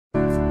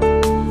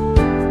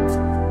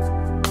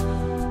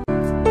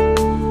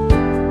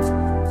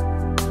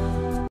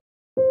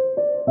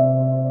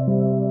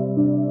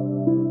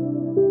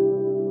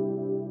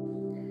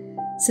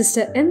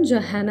Sister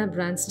Johanna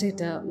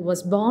Brandstatter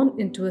was born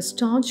into a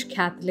staunch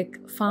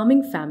Catholic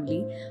farming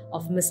family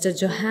of Mr.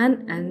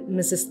 Johann and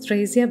Mrs.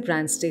 Theresia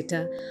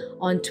Brandstatter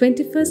on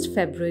 21st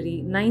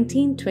February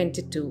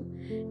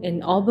 1922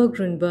 in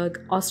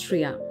Obergrunberg,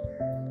 Austria.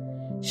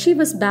 She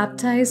was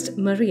baptized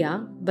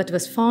Maria but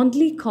was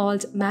fondly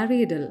called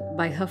Mariadel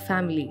by her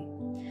family.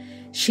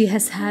 She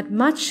has had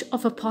much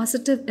of a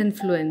positive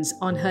influence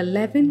on her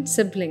 11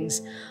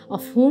 siblings,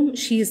 of whom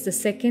she is the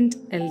second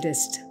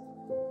eldest.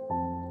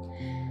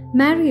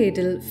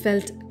 Mariadel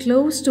felt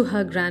close to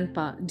her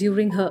grandpa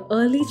during her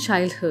early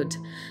childhood,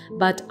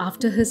 but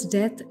after his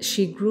death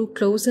she grew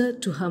closer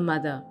to her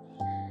mother.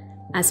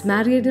 As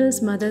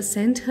Mariadel's mother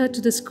sent her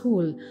to the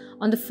school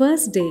on the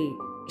first day,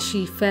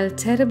 she felt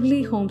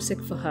terribly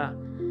homesick for her.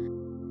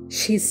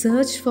 She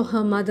searched for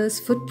her mother's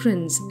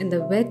footprints in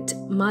the wet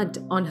mud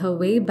on her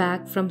way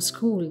back from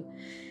school.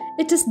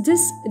 It is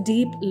this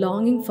deep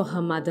longing for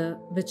her mother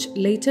which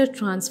later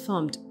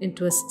transformed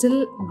into a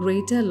still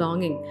greater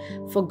longing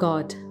for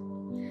God.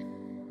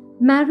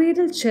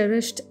 Mariadel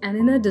cherished an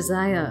inner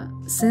desire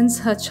since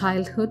her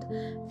childhood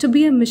to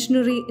be a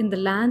missionary in the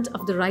land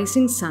of the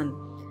rising sun,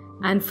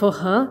 and for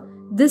her,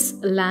 this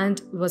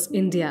land was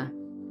India.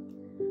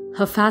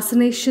 Her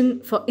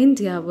fascination for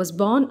India was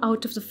born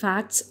out of the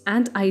facts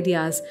and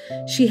ideas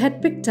she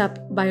had picked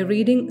up by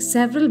reading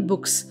several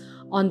books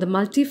on the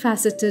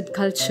multifaceted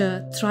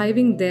culture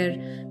thriving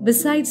there,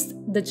 besides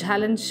the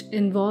challenge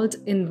involved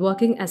in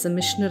working as a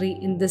missionary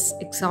in this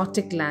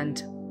exotic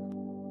land.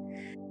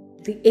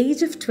 At the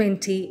age of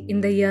 20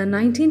 in the year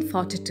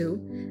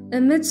 1942,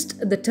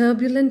 amidst the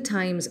turbulent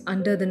times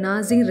under the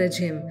Nazi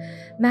regime,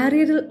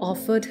 Mariadel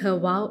offered her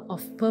vow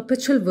of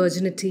perpetual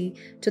virginity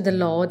to the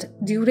Lord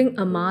during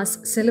a mass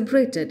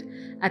celebrated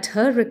at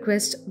her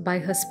request by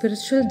her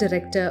spiritual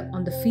director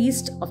on the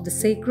feast of the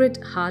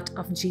Sacred Heart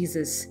of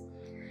Jesus.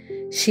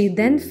 She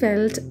then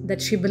felt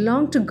that she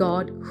belonged to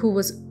God, who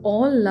was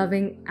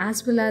all-loving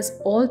as well as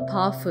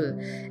all-powerful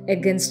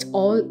against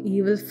all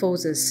evil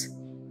forces.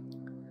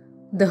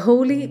 The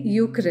Holy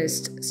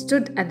Eucharist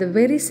stood at the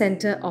very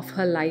center of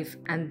her life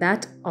and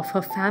that of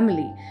her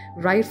family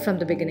right from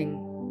the beginning.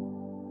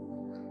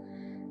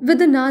 With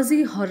the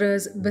Nazi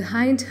horrors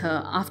behind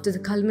her after the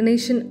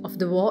culmination of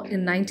the war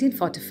in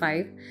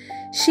 1945,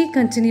 she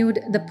continued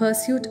the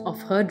pursuit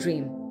of her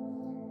dream.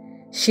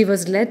 She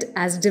was led,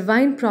 as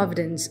divine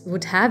providence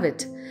would have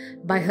it,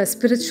 by her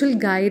spiritual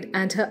guide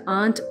and her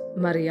aunt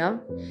Maria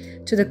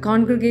to the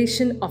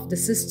congregation of the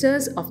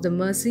Sisters of the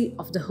Mercy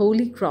of the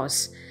Holy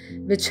Cross,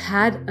 which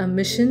had a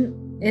mission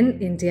in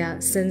India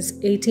since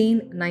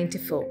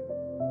 1894.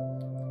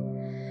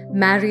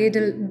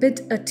 Mariadel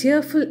bid a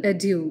tearful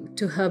adieu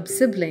to her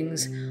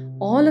siblings,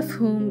 all of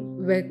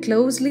whom were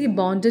closely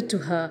bonded to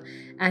her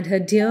and her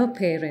dear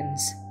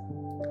parents.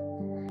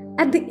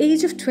 At the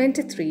age of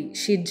 23,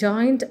 she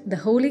joined the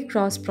Holy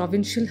Cross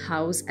Provincial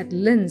House at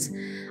Linz,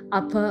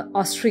 Upper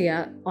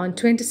Austria on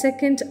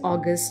 22nd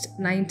August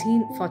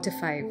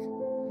 1945.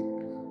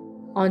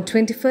 On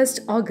 21st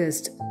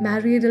August,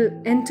 Mariadel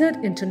entered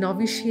into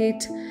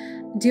novitiate,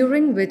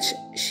 during which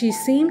she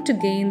seemed to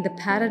gain the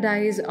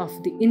paradise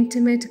of the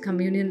intimate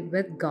communion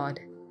with God.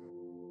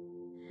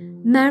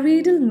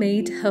 Mariadel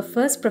made her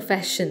first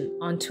profession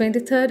on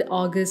 23rd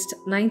August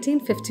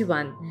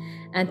 1951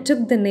 and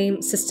took the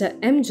name Sister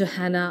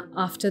Johanna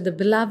after the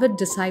beloved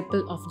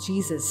disciple of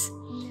Jesus.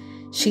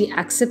 She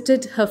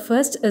accepted her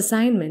first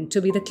assignment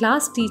to be the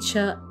class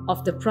teacher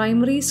of the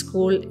primary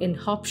school in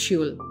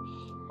Hauptschule.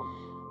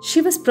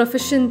 She was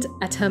proficient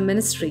at her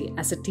ministry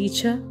as a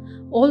teacher,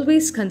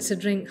 always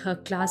considering her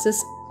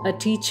classes a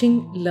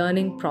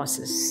teaching-learning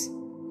process.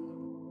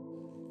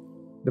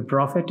 The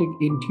prophetic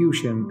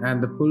intuition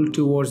and the pull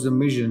towards the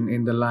mission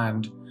in the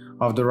land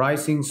of the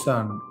rising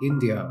sun,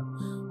 India,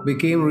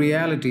 became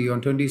reality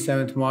on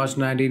 27th March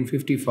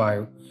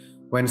 1955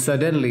 when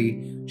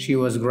suddenly she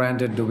was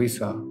granted the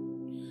visa.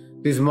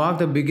 This marked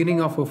the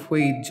beginning of her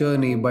faith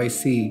journey by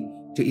sea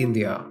to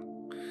India.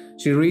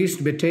 She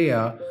reached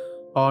Betea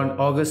on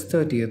August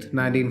 30th,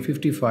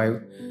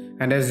 1955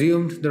 and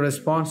assumed the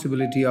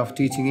responsibility of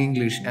teaching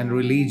English and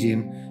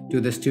religion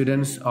to the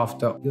students of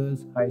the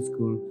Girls' High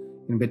School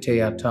in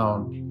Betea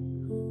town.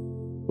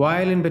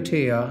 While in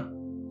Betea,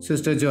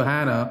 Sister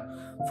Johanna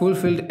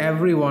fulfilled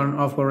every one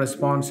of her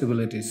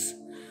responsibilities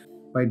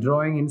by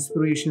drawing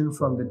inspiration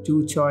from the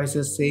two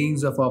choicest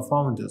sayings of our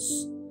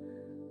founders: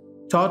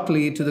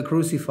 "Taughtly to the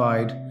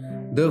crucified,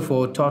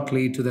 therefore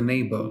taughtly to the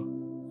neighbor,"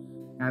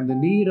 and "The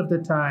need of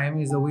the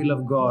time is the will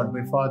of God"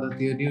 by Father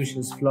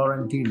Theodosius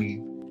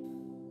Florentini.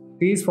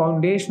 These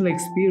foundational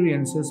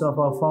experiences of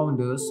our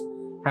founders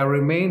have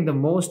remained the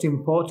most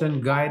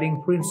important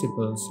guiding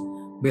principles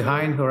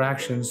behind her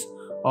actions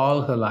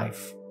all her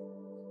life.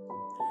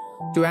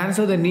 To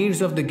answer the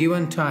needs of the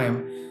given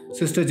time,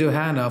 Sister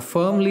Johanna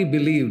firmly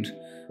believed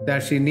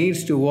that she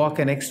needs to walk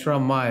an extra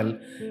mile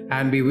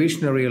and be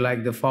visionary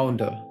like the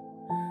founder.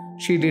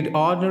 She did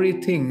ordinary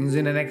things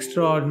in an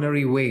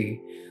extraordinary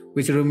way,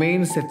 which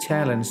remains a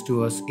challenge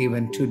to us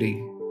even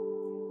today.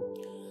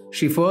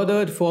 She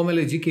furthered formal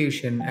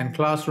education and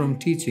classroom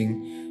teaching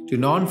to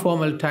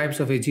non-formal types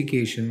of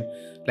education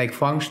like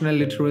functional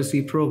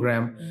literacy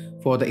program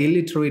for the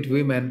illiterate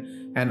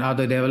women and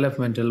other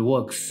developmental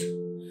works.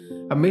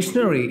 A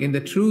missionary in the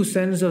true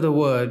sense of the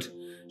word,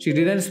 she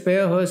didn't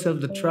spare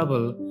herself the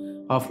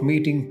trouble of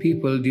meeting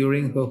people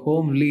during her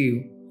home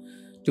leave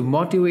to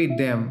motivate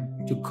them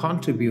to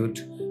contribute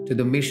to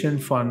the mission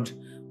fund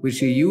which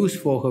she used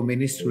for her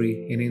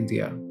ministry in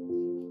India.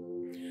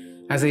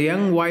 As a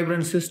young,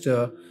 vibrant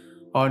sister,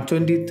 on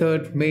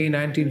 23rd May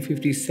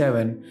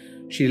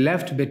 1957, she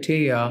left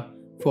Betea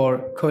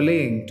for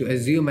Cologne to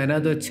assume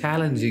another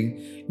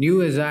challenging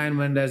new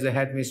assignment as the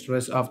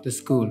headmistress of the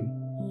school.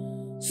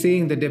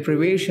 Seeing the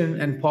deprivation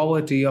and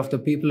poverty of the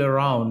people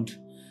around,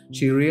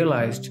 she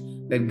realized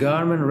that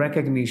government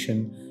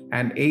recognition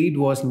and aid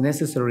was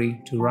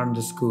necessary to run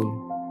the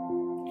school.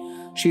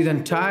 She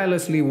then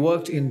tirelessly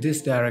worked in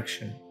this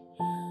direction.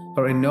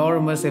 Her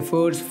enormous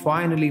efforts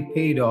finally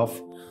paid off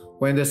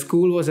when the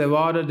school was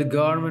awarded the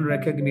government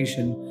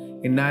recognition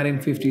in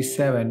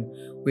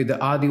 1957, with the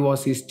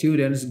Adivasi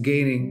students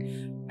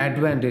gaining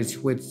advantage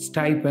with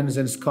stipends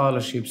and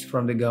scholarships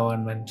from the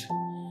government.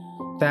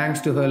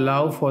 Thanks to her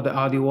love for the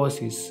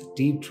Adivasis,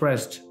 deep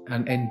trust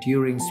and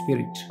enduring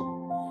spirit.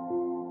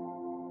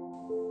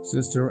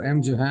 Sister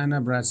M.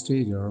 Johanna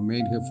Brandstatter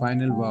made her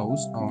final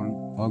vows on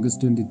August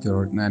 23,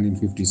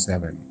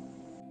 1957.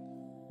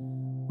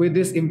 With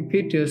this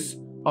impetus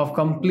of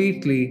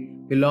completely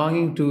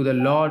belonging to the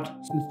Lord,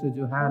 Sister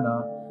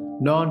Johanna,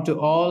 known to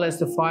all as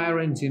the fire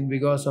engine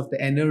because of the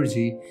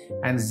energy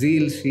and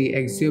zeal she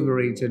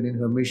exuberated in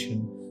her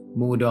mission,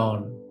 moved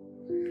on.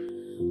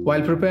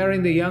 While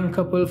preparing the young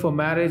couple for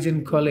marriage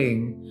in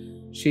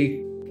Cologne,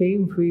 she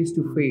came face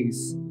to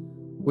face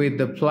with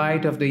the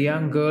plight of the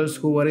young girls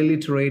who were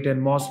illiterate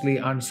and mostly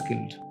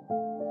unskilled.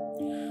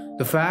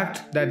 The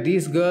fact that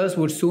these girls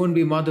would soon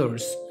be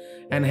mothers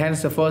and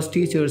hence the first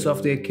teachers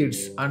of their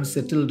kids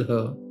unsettled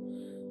her.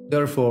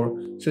 Therefore,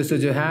 Sister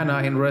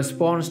Johanna, in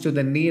response to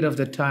the need of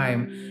the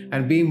time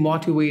and being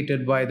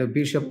motivated by the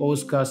Bishop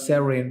Oscar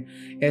Serin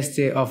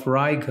S.J. of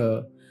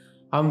Raigarh,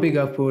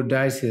 Ambikapur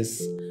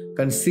Diocese,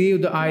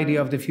 conceived the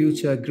idea of the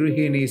future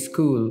Grihini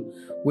school,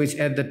 which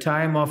at the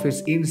time of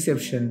its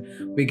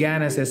inception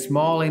began as a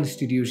small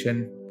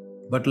institution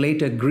but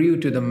later grew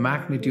to the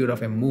magnitude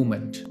of a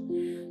movement,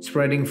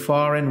 spreading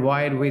far and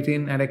wide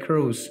within and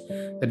across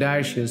the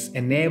diocese,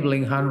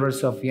 enabling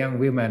hundreds of young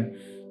women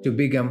to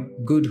become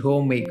good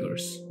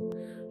homemakers.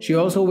 She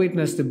also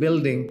witnessed the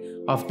building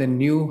of the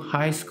new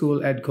high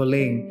school at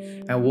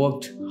Cologne and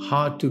worked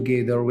hard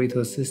together with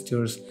her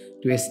sisters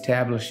to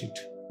establish it.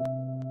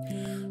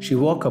 She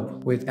woke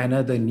up with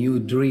another new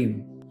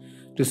dream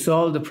to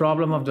solve the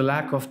problem of the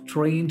lack of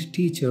trained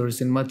teachers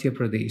in Madhya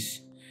Pradesh.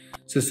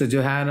 Sister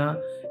Johanna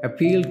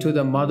appealed to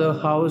the Mother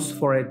House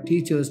for a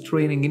teachers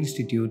training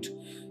institute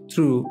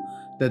through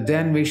the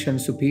then Mission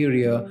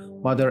Superior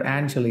Mother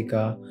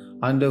Angelica,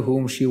 under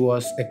whom she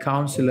was a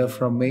counselor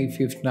from May 5,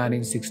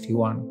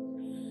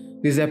 1961.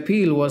 This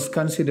appeal was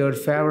considered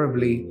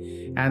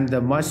favorably, and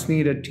the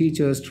much-needed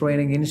Teachers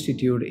Training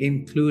Institute,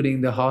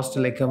 including the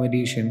hostel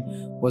accommodation,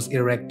 was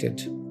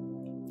erected.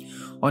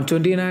 On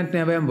 29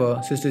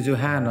 November, Sister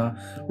Johanna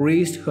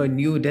reached her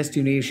new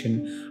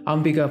destination,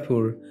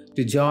 Ambikapur,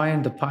 to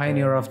join the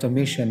pioneer of the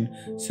mission,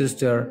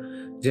 Sister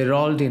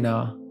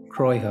Geraldina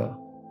Croiher.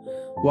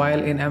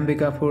 While in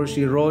Ambikapur,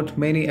 she wrote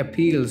many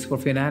appeals for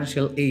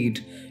financial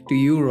aid to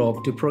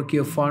Europe to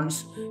procure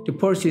funds to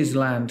purchase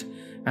land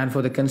and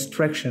for the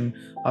construction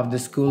of the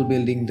school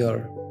building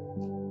there.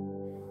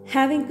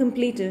 Having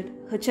completed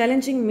her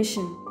challenging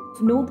mission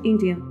to North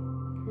India,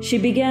 she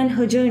began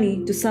her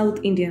journey to South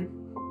India.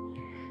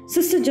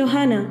 Sister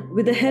Johanna,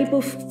 with the help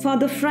of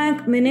Father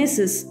Frank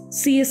Meneses,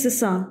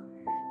 CSSR,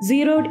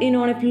 zeroed in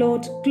on a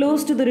plot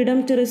close to the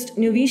Redemptorist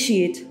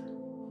Novitiate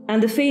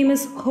and the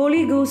famous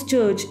Holy Ghost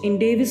Church in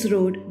Davis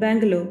Road,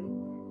 Bangalore,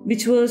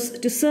 which was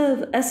to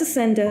serve as a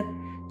center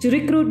to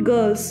recruit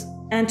girls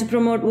and to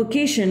promote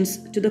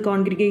vocations to the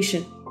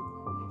congregation.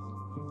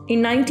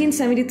 In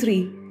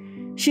 1973,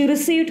 she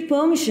received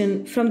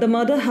permission from the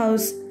Mother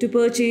House to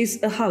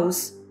purchase a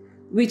house,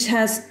 which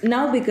has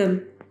now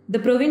become the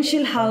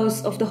Provincial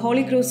House of the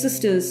Holy Cross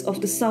Sisters of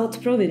the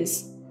South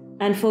Province,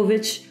 and for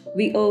which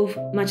we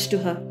owe much to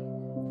her.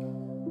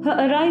 Her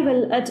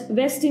arrival at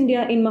West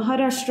India in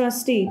Maharashtra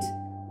state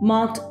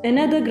marked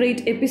another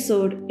great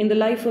episode in the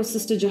life of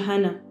Sister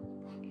Johanna.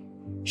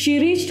 She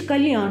reached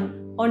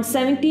Kalyan on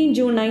 17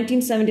 June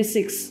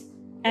 1976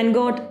 and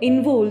got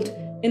involved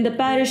in the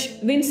parish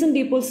Vincent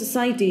de Paul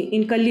Society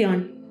in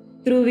Kalyan,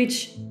 through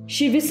which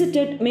she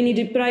visited many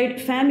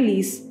deprived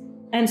families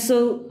and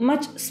saw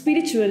much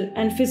spiritual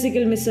and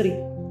physical misery.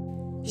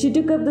 She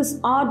took up this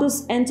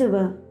arduous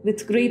endeavor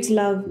with great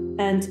love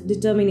and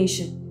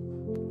determination.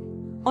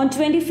 On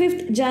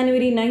 25th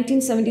January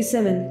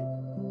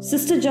 1977,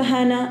 Sister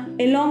Johanna,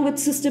 along with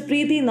Sister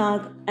Preeti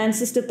Nag and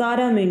Sister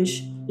Tara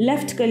Minj,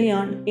 left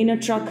Kalyan in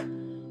a truck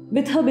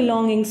with her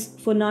belongings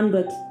for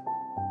Nanbat.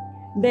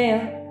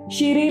 There,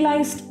 she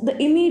realized the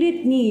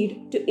immediate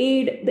need to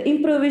aid the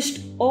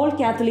impoverished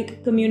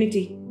all-Catholic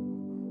community.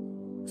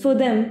 For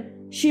them,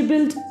 She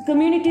built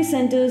community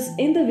centers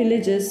in the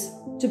villages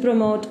to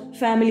promote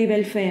family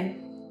welfare.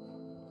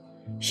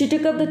 She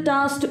took up the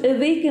task to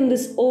awaken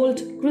this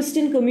old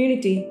Christian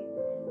community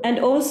and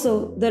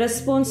also the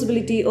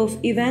responsibility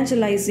of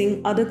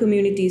evangelizing other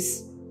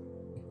communities.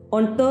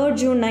 On 3rd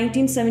June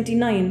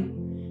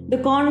 1979, the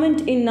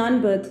convent in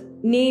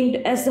Nanbad, named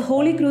as the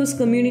Holy Cross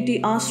Community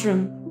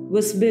Ashram,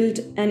 was built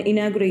and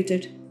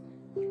inaugurated.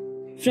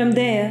 From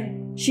there,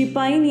 she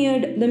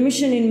pioneered the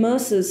mission in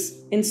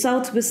Merces in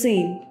South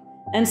Basin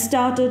and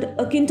started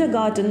a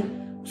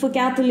kindergarten for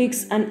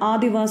Catholics and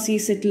Adivasi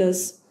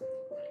settlers.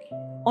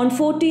 On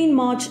 14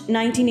 March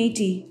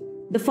 1980,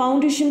 the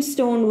foundation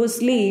stone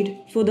was laid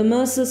for the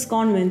Merces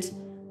Convent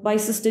by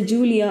Sister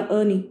Julia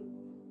Ernie.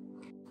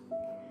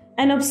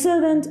 An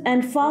observant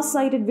and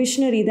far-sighted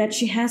visionary that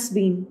she has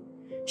been,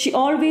 she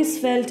always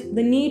felt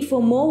the need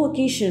for more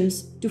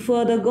vocations to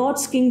further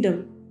God's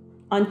kingdom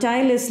and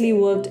tirelessly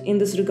worked in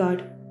this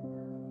regard.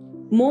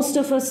 Most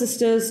of her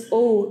sisters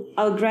owe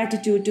our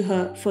gratitude to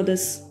her for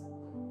this.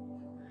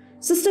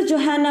 Sister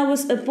Johanna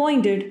was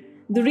appointed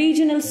the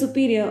Regional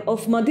Superior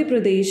of Madhya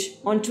Pradesh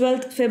on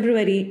 12th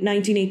February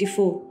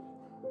 1984.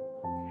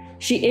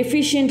 She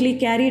efficiently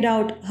carried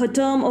out her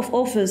term of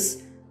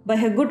office by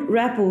her good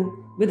rapport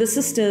with the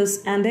sisters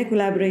and their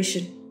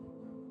collaboration.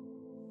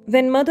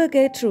 When Mother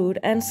Gertrude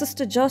and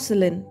Sister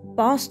Jocelyn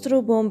passed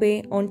through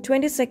Bombay on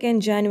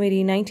 22nd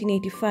January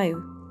 1985,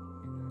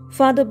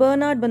 Father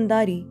Bernard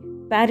Bandari,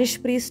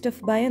 parish priest of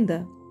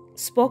Bayanda,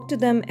 spoke to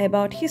them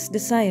about his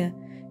desire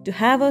to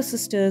have our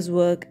sisters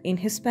work in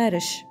his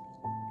parish.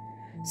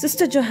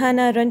 Sister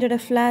Johanna rented a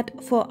flat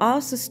for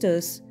our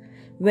sisters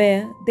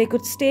where they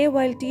could stay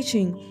while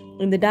teaching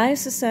in the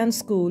diocesan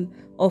school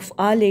of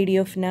Our Lady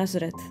of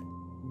Nazareth.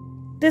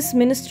 This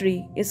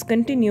ministry is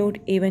continued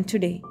even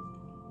today.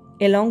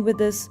 Along with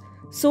this,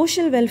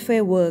 social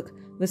welfare work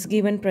was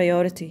given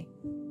priority.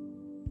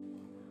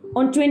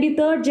 On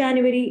 23rd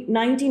January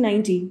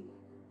 1990,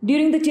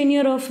 during the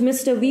tenure of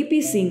Mr.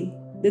 V.P. Singh,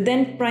 the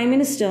then Prime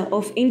Minister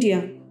of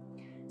India,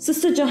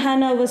 Sister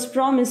Johanna was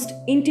promised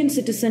Indian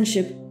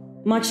citizenship,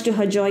 much to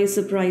her joyous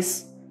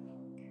surprise.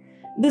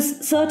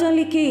 This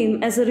certainly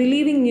came as a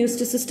relieving news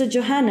to Sister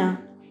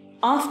Johanna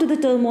after the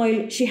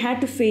turmoil she had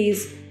to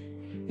face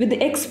with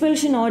the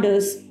expulsion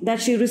orders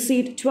that she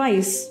received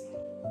twice.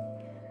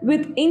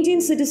 With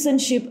Indian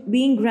citizenship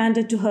being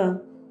granted to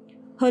her,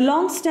 her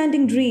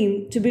long-standing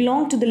dream to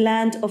belong to the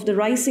land of the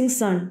rising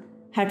sun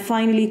had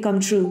finally come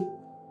true.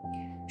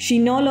 She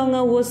no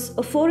longer was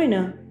a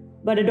foreigner,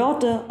 but a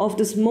daughter of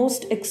this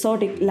most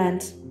exotic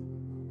land.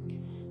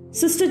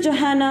 Sister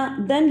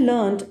Johanna then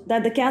learned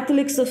that the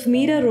Catholics of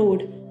Meera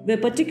Road were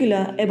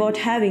particular about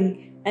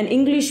having an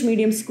English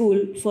medium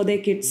school for their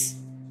kids.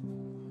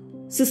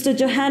 Sister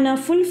Johanna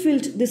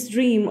fulfilled this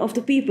dream of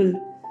the people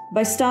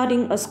by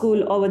starting a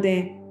school over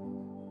there.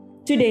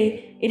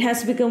 Today, it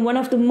has become one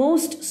of the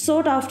most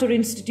sought-after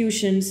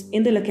institutions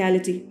in the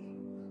locality.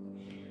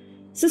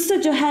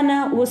 Sister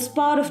Johanna was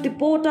part of the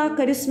Porta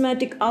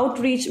Charismatic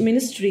Outreach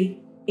Ministry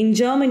in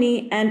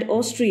Germany and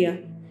Austria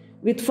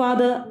with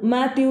Father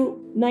Matthew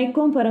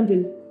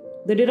Naikomparambil,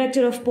 the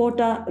director of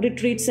Porta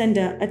Retreat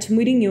Center at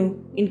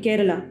Muringu in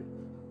Kerala.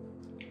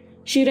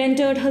 She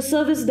rendered her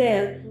service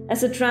there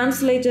as a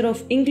translator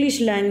of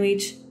English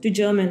language to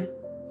German.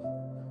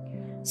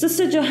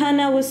 Sister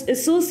Johanna was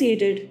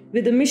associated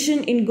with the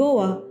mission in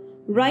Goa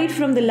right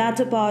from the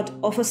latter part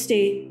of her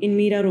stay in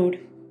Meera Road.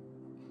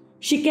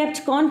 She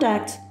kept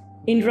contact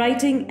in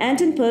writing and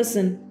in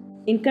person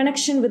in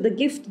connection with the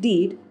gift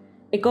deed,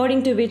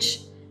 according to which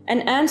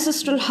an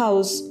ancestral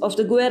house of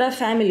the Guerra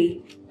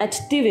family at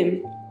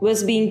Tivim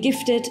was being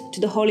gifted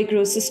to the Holy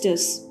Cross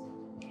Sisters.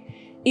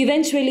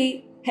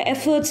 Eventually, her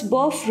efforts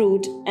bore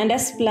fruit, and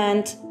as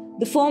planned,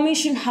 the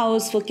formation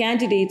house for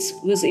candidates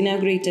was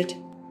inaugurated.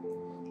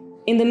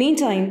 In the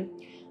meantime,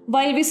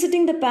 while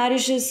visiting the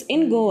parishes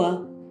in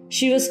Goa,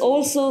 she was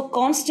also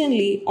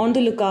constantly on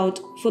the lookout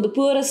for the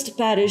poorest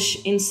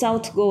parish in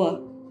South Goa.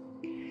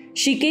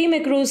 She came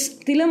across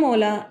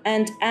Tilamola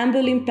and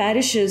Ambalim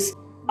parishes,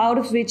 out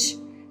of which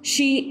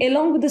she,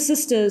 along with the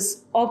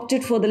sisters,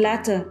 opted for the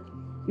latter,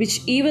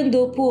 which, even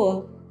though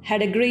poor,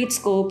 had a great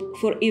scope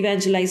for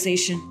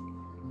evangelization.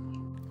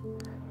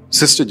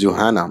 Sister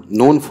Johanna,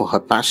 known for her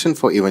passion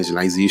for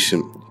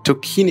evangelization,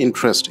 took keen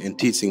interest in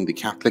teaching the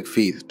Catholic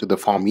faith to the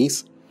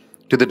farmies,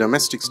 to the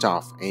domestic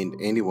staff, and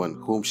anyone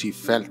whom she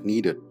felt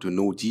needed to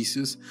know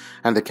Jesus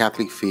and the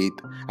Catholic faith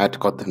at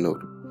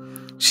Kothanur.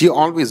 She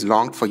always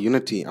longed for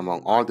unity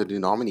among all the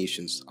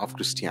denominations of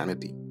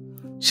Christianity.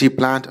 She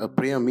planned a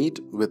prayer meet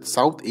with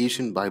South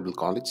Asian Bible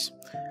College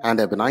and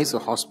Ebenezer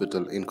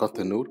Hospital in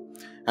Kothanur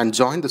and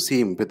joined the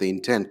same with the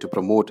intent to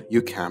promote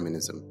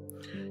eucharism.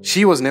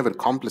 She was never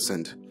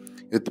complacent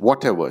with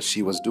whatever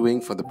she was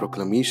doing for the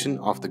proclamation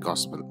of the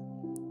gospel.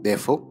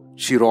 Therefore,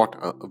 she wrote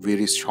a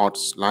very short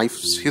life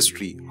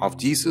history of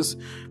Jesus,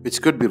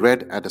 which could be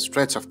read at a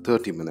stretch of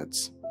 30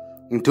 minutes.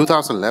 In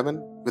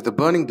 2011, with a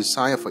burning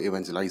desire for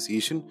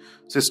evangelization,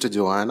 Sister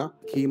Johanna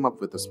came up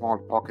with a small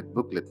pocket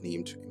booklet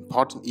named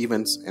Important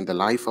Events in the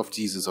Life of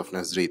Jesus of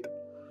Nazareth.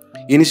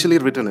 Initially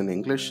written in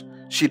English,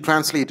 she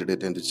translated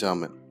it into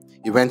German.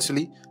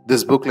 Eventually,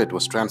 this booklet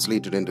was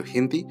translated into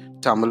Hindi,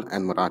 Tamil,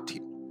 and Marathi.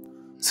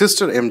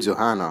 Sister M.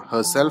 Johanna,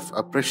 herself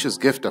a precious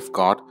gift of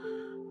God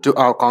to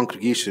our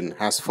congregation,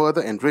 has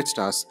further enriched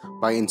us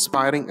by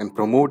inspiring and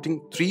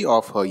promoting three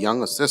of her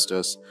younger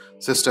sisters,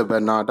 Sister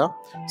Bernarda,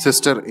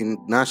 Sister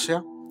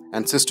Ignatia,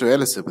 and Sister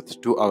Elizabeth,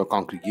 to our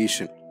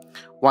congregation.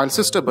 While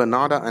Sister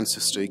Bernarda and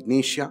Sister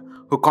Ignatia,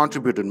 who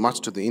contributed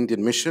much to the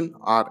Indian mission,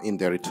 are in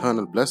their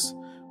eternal bliss,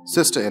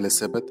 Sister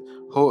Elizabeth,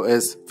 who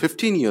is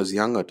 15 years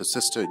younger to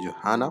Sister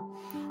Johanna,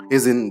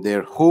 is in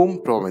their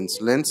home province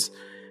Linz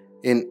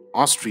in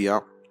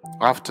Austria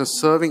after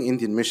serving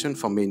Indian mission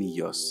for many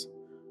years.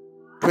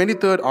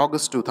 23rd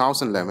August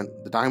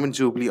 2011, the Diamond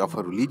Jubilee of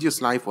her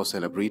religious life was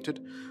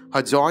celebrated.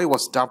 Her joy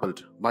was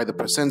doubled by the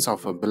presence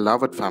of her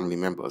beloved family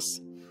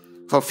members.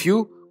 For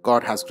few,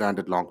 God has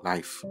granted long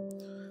life.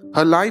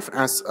 Her life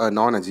as a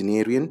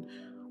nonagenarian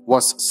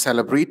was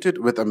celebrated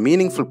with a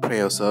meaningful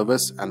prayer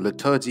service and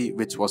liturgy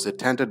which was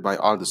attended by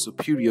all the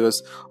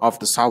superiors of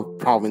the South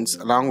Province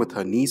along with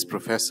her niece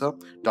Professor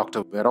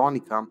Dr.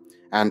 Veronica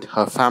and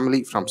her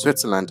family from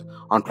Switzerland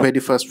on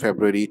 21st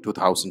February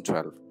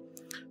 2012.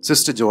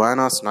 Sister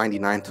Johanna's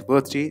 99th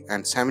birthday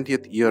and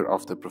 70th year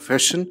of the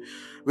profession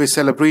were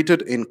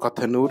celebrated in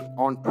Kothanur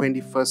on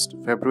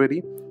 21st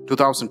February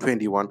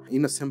 2021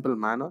 in a simple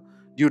manner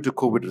due to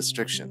COVID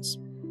restrictions.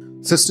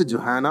 Sister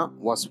Johanna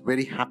was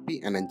very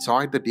happy and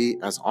enjoyed the day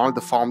as all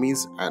the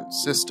formies and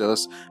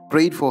sisters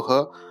prayed for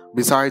her,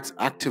 besides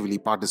actively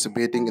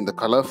participating in the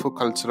colorful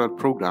cultural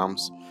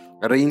programs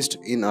arranged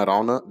in her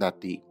honor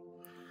that day.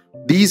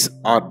 These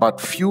are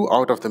but few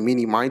out of the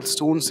many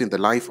milestones in the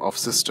life of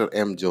Sister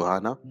M.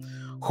 Johanna,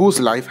 whose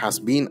life has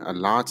been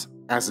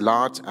as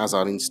large as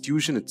our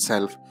institution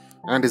itself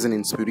and is an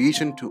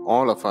inspiration to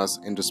all of us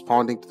in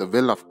responding to the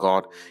will of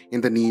God in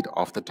the need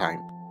of the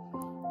time.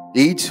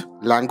 Age,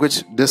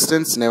 language,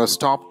 distance never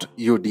stopped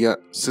you, dear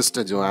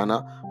Sister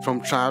Johanna, from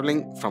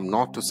traveling from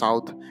north to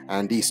south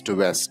and east to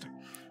west.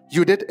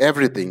 You did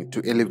everything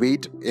to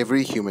elevate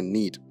every human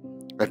need.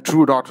 A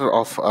true daughter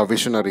of a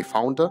visionary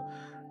founder,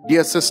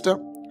 dear sister,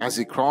 as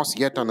you cross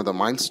yet another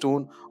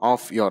milestone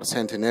of your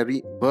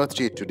centenary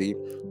birthday today,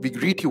 we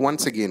greet you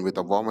once again with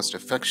the warmest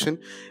affection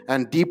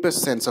and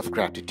deepest sense of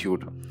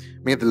gratitude.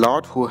 May the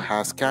Lord, who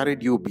has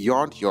carried you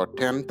beyond your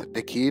 10th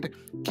decade,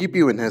 keep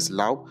you in His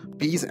love,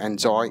 peace, and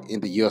joy in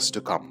the years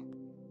to come.